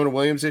Jonah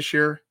Williams this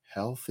year,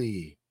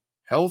 healthy.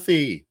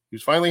 He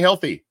was finally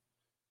healthy.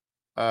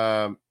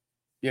 I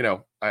don't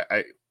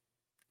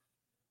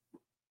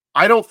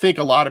think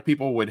a lot of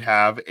people would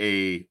have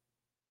a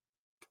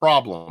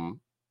problem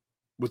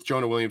with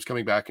Jonah Williams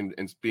coming back and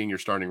being your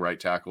starting right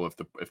tackle if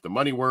the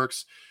money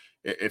works,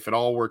 if it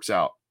all works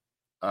out.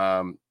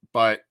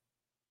 But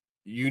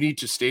you need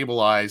to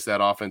stabilize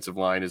that offensive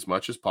line as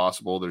much as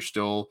possible. There's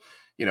still,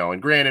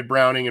 and granted,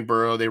 Browning and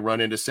Burrow, they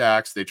run into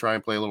sacks. They try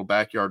and play a little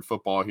backyard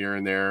football here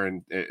and there,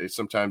 and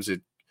sometimes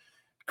it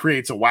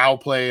creates a wow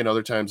play, and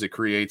other times it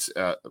creates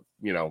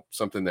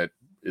something that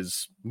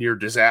is near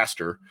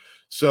disaster.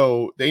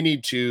 So they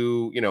need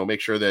to make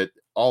sure that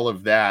all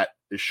of that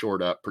is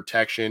shored up.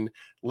 Protection,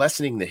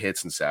 lessening the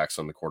hits and sacks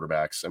on the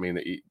quarterbacks. I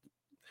mean,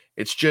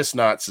 it's just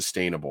not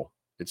sustainable.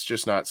 You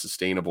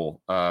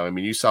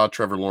saw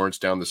Trevor Lawrence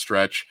down the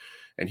stretch,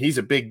 and he's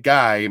a big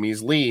guy. I mean,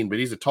 he's lean, but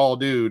he's a tall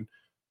dude.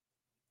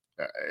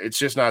 It's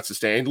just not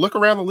sustained. Look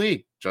around the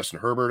league. Justin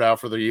Herbert out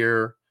for the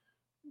year.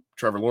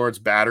 Trevor Lawrence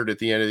battered at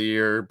the end of the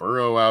year.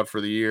 Burrow out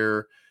for the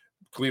year.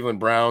 Cleveland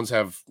Browns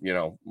have,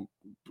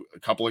 a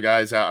couple of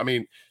guys out. I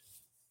mean,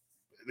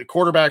 the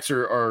quarterbacks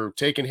are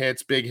taking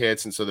hits, big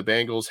hits, and so the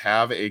Bengals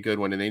have a good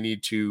one, and they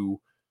need to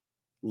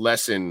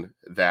lessen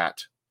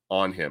that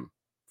on him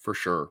for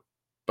sure.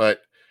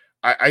 But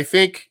I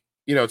think,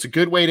 it's a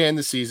good way to end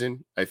the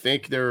season. I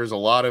think there's a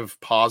lot of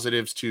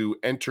positives to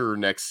enter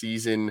next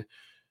season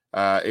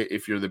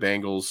if you're the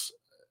Bengals.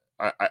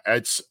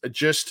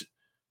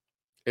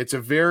 It's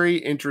a very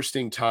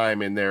interesting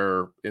time in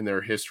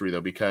their history,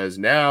 though, because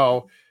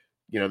now,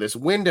 this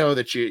window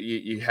that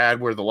you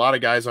had with a lot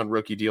of guys on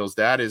rookie deals,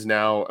 that is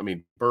now, I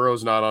mean,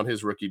 Burrow's not on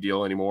his rookie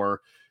deal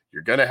anymore.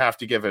 You're going to have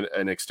to give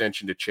an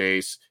extension to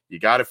Chase. You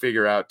got to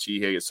figure out T.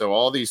 Higgins. So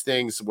all these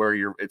things where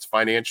it's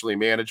financially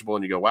manageable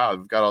and you go, wow,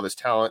 we've got all this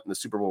talent and the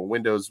Super Bowl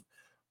window's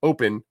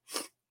open.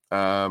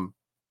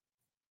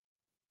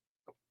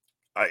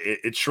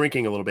 It's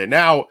shrinking a little bit.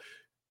 Now,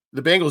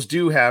 the Bengals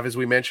do have, as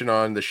we mentioned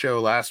on the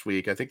show last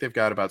week, I think they've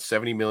got about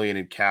 $70 million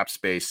in cap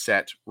space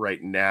set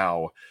right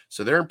now.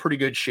 So they're in pretty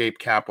good shape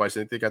cap-wise. I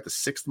think they got the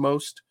sixth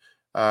most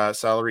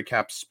salary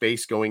cap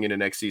space going into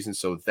next season.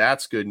 So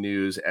that's good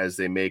news as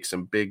they make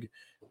some big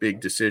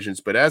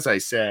decisions. But as I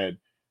said,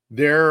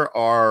 there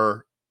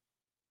are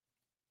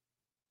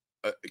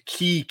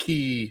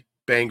key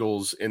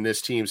Bengals in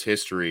this team's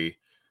history.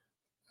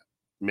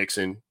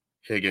 Mixon,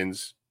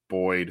 Higgins,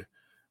 Boyd,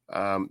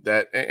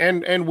 that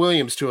and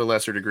Williams to a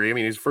lesser degree. I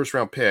mean, he's a first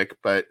round pick,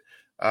 but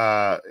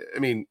I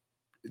mean,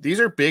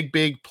 these are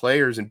big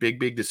players and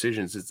big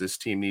decisions that this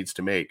team needs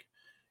to make.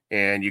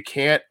 And you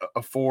can't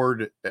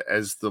afford,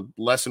 as the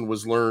lesson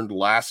was learned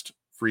last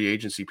free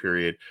agency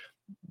period,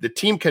 the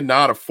team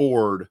cannot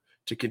afford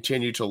to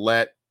continue to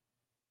let,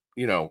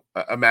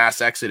 a mass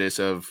exodus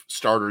of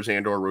starters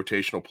and or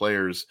rotational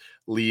players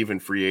leave in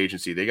free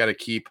agency. They got to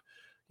keep,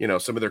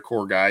 some of their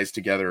core guys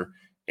together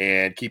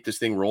and keep this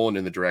thing rolling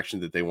in the direction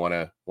that they want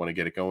to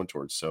get it going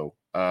towards. So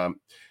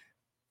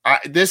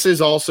this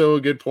is also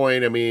a good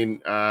point. I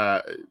mean,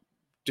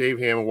 Dave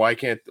Hammond, why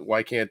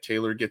can't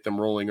Taylor get them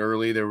rolling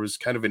early? There was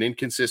kind of an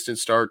inconsistent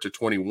start to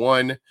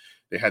 21.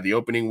 They had the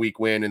opening week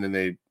win, and then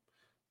they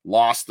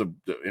lost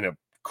in a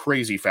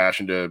crazy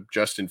fashion to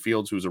Justin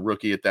Fields, who was a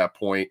rookie at that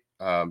point,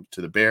 to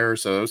the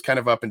Bears. So it was kind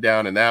of up and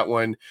down in that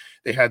one.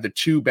 They had the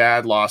two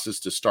bad losses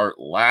to start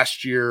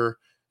last year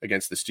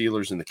against the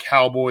Steelers and the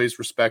Cowboys,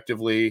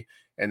 respectively.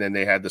 And then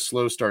they had the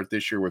slow start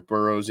this year with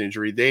Burrow's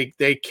injury.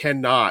 They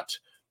cannot,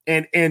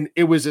 and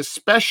it was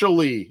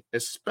especially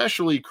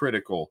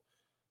critical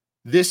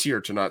this year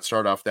to not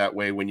start off that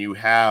way when you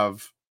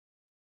have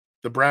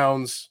the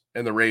Browns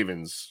and the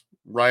Ravens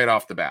right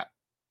off the bat.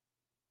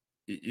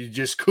 You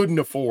just couldn't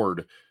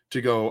afford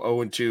to go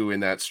 0-2 in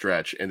that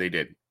stretch, and they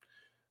did.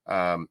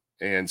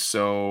 And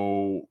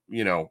so,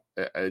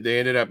 they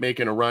ended up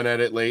making a run at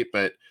it late,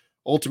 but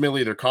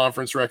ultimately their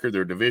conference record,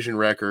 their division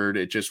record,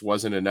 it just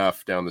wasn't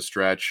enough down the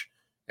stretch.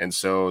 And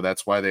so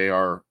that's why they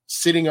are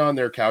sitting on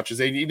their couches.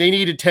 They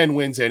needed 10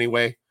 wins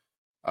anyway.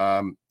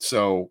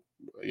 So,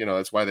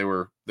 that's why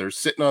they're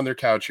sitting on their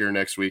couch here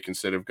next week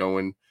instead of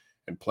going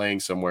and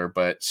playing somewhere.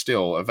 But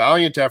still, a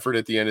valiant effort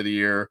at the end of the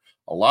year.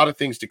 A lot of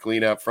things to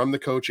clean up from the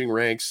coaching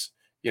ranks.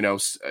 You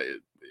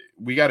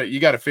got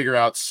to figure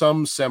out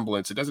some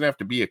semblance. It doesn't have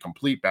to be a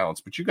complete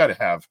balance, but you got to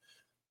have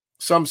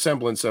some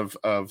semblance of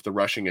the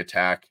rushing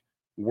attack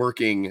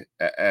working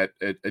at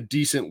a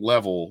decent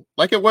level,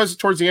 like it was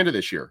towards the end of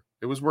this year.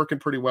 It was working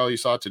pretty well. You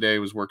saw today it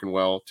was working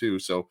well too.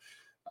 So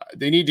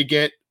they need to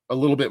get a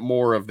little bit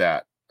more of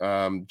that.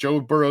 Joe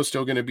Burrow's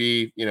still going to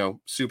be,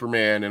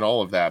 Superman and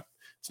all of that.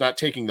 It's not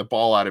taking the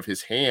ball out of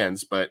his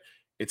hands, but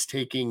it's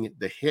taking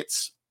the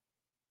hits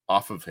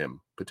off of him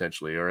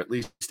potentially, or at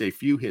least a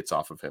few hits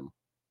off of him.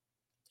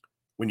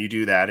 When you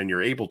do that and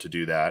you're able to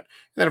do that,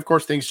 and then of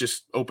course things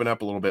just open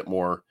up a little bit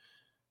more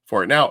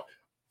for it. Now,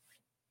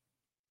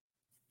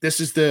 this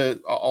is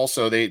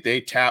also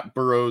they tap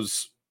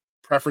Burrow's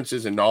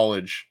preferences and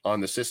knowledge on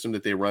the system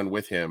that they run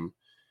with him.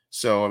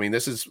 So, I mean,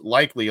 this is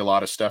likely a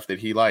lot of stuff that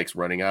he likes,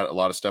 running out a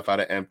lot of stuff out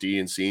of empty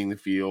and seeing the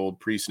field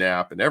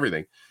pre-snap and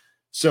everything.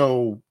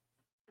 So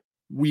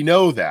we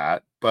know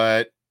that,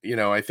 but,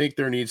 I think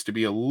there needs to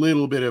be a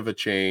little bit of a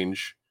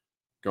change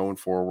going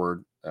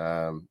forward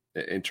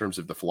in terms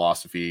of the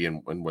philosophy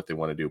and what they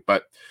want to do.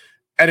 But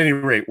at any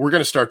rate, we're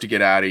going to start to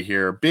get out of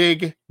here.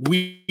 Big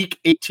week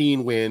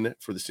 18 win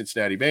for the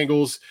Cincinnati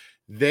Bengals.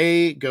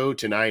 They go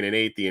to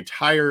 9-8. The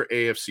entire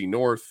AFC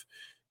North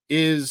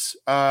is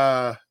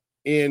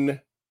it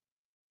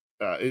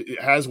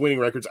has winning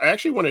records. I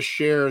actually want to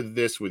share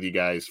this with you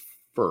guys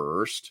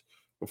first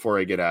before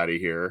I get out of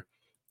here.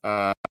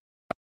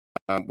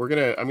 I'm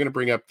gonna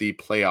bring up the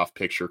playoff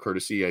picture,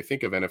 courtesy, I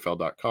think, of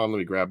NFL.com. Let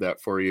me grab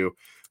that for you,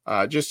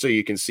 just so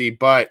you can see.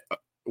 But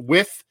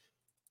with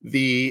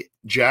the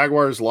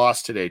Jaguars'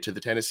 loss today to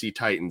the Tennessee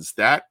Titans,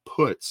 that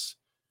puts,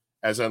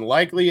 as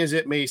unlikely as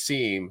it may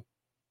seem,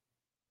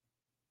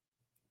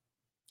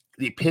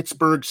 the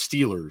Pittsburgh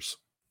Steelers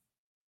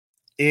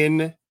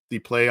in the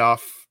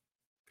playoff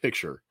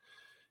picture.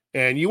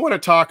 And you want to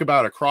talk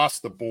about across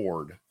the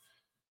board.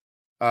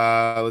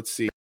 Let's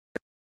see.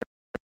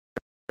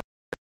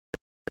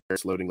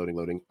 It's loading.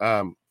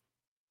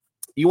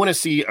 You want to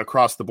see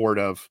across the board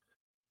of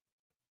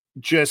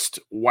just,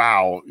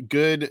 wow,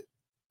 good.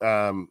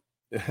 The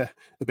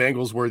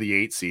Bengals were the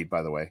 8 seed,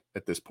 by the way,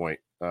 at this point.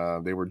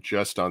 They were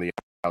just on the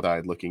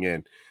outside looking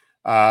in.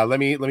 Let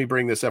me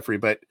bring this up for you.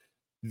 But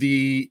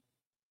you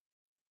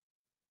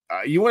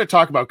want to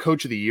talk about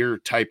coach of the year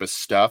type of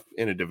stuff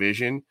in a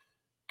division.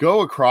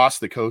 Go across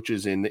the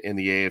coaches in the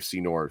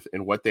AFC North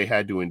and what they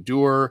had to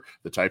endure,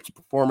 the types of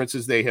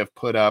performances they have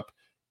put up,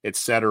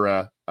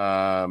 etc.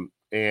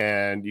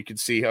 And you can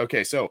see,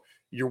 okay, so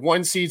your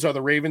 1 seeds are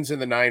the Ravens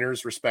and the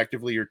Niners,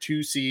 respectively. Your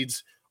 2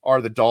 seeds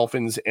are the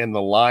Dolphins and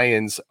the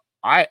Lions.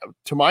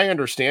 To my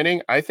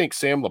understanding, I think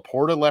Sam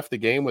Laporta left the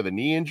game with a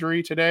knee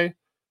injury today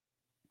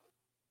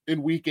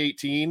in week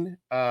 18.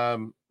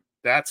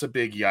 That's a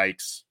big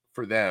yikes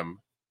for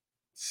them.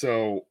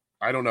 So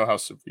I don't know how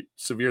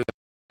severe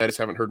I just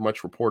haven't heard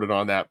much reported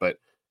on that, but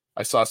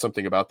I saw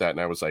something about that and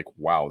I was like,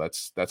 wow,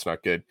 that's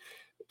not good.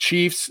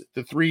 Chiefs,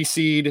 the 3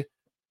 seed,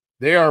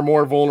 they are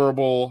more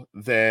vulnerable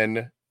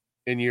than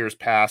in years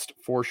past,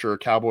 for sure.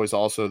 Cowboys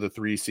also the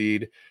 3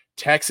 seed.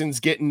 Texans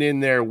getting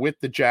in there with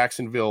the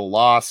Jacksonville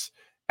loss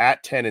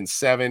at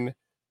 10-7.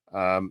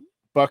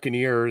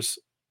 Buccaneers,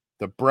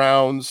 the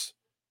Browns,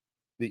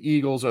 the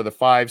Eagles are the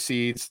 5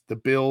 seeds, the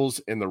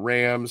Bills and the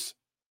Rams.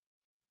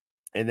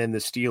 And then the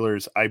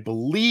Steelers, I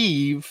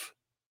believe,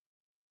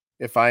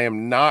 if I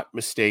am not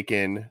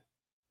mistaken,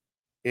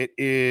 it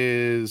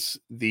is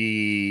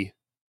the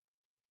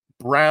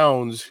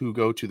Browns who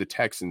go to the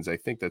Texans. I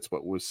think that's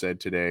what was said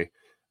today,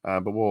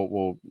 but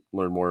we'll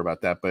learn more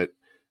about that. But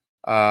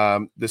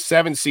the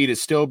 7 seed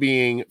is still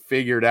being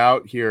figured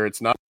out here.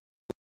 It's not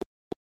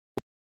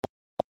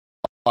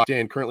locked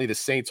in. Currently, the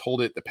Saints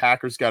hold it. The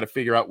Packers got to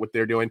figure out what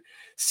they're doing.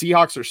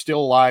 Seahawks are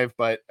still alive,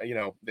 but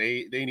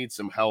they need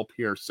some help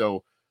here.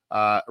 So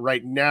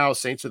right now,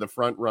 Saints are the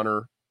front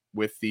runner.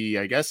 With the,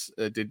 I guess,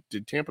 did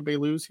Tampa Bay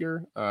lose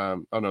here?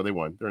 Oh no, they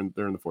won.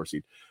 They're in the 4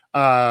 seed.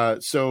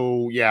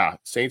 So yeah,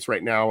 Saints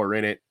right now are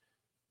in it.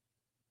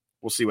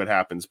 We'll see what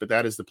happens, but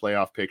that is the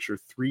playoff picture.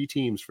 3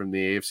 teams from the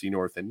AFC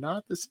North, and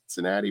not the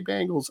Cincinnati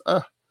Bengals.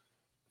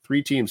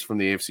 3 teams from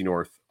the AFC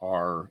North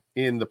are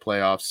in the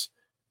playoffs.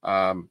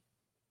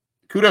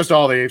 Kudos to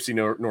all the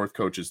AFC North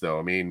coaches, though.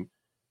 I mean,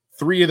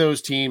 3 of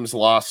those teams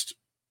lost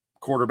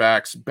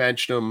quarterbacks,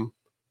 benched them,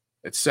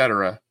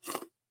 etc.,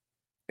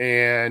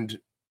 and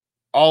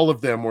all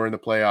of them were in the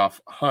playoff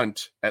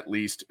hunt, at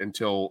least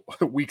until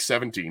week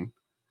 17,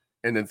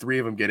 and then 3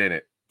 of them get in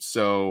it.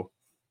 So,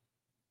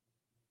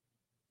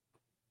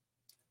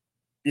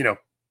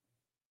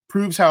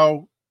 proves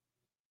how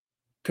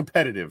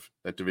competitive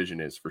that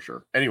division is for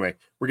sure. Anyway,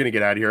 we're going to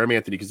get out of here. I'm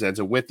Anthony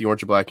Cosenza with the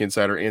Orange and Black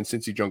Insider and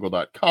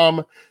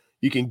CincyJungle.com.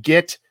 You can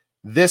get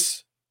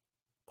this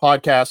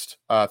podcast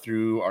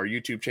through our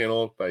YouTube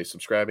channel by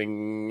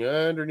subscribing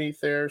underneath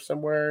there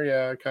somewhere.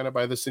 Yeah, kind of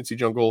by the Cincy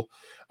Jungle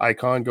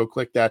icon. Go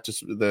click that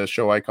to the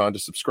show icon to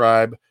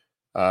subscribe.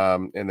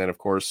 And then, of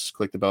course,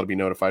 click the bell to be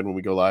notified when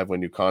we go live, when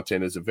new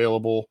content is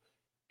available.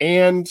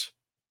 And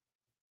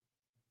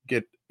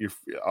get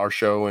our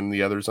show and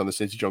the others on the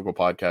Cincy Jungle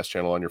podcast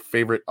channel on your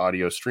favorite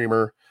audio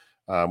streamer.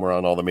 We're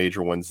on all the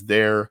major ones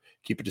there.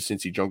 Keep it to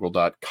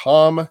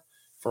CincyJungle.com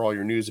for all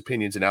your news,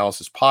 opinions,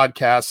 analysis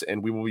podcasts.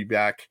 And we will be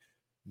back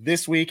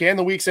this week and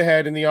the weeks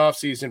ahead in the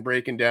offseason,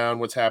 breaking down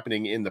what's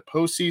happening in the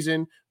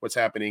postseason, what's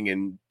happening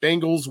in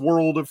Bengals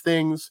world of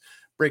things,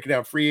 breaking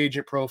down free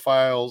agent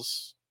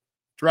profiles,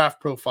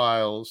 draft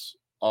profiles,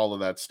 all of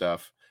that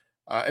stuff.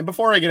 And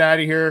before I get out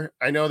of here,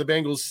 I know the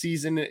Bengals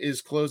season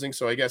is closing,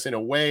 so I guess in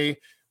a way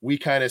we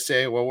kind of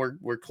say, well,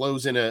 we're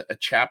closing a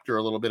chapter,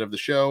 a little bit of the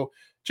show.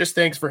 Just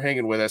thanks for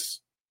hanging with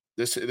us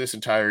this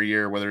entire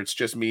year, whether it's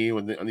just me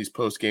on these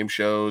post-game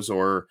shows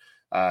or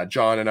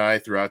John and I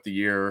throughout the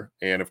year,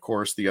 and of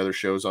course the other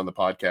shows on the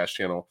podcast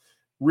channel.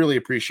 Really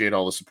appreciate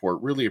all the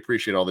support. Really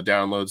appreciate all the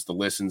downloads, the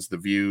listens, the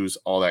views,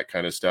 all that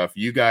kind of stuff.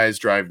 You guys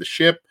drive the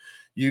ship.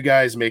 You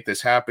guys make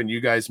this happen. You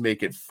guys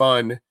make it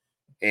fun.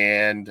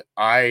 And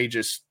I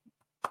just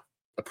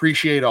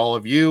appreciate all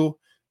of you.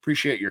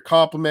 Appreciate your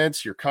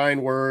compliments, your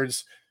kind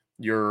words,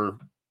 your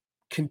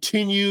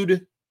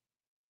continued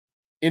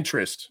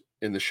interest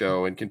in the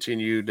show, and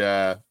continued,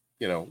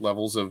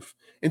 levels of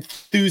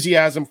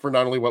enthusiasm for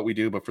not only what we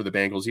do, but for the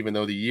Bengals. Even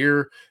though the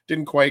year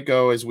didn't quite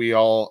go as we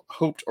all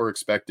hoped or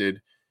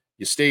expected,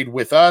 you stayed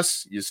with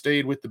us. You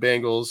stayed with the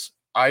Bengals.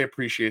 I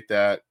appreciate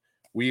that.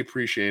 We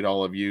appreciate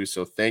all of you.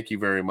 So thank you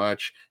very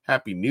much.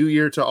 Happy New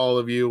Year to all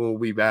of you. We'll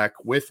be back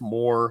with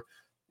more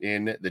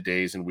in the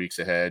days and weeks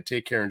ahead.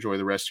 Take care. Enjoy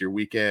the rest of your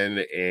weekend,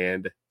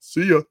 and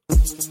see ya.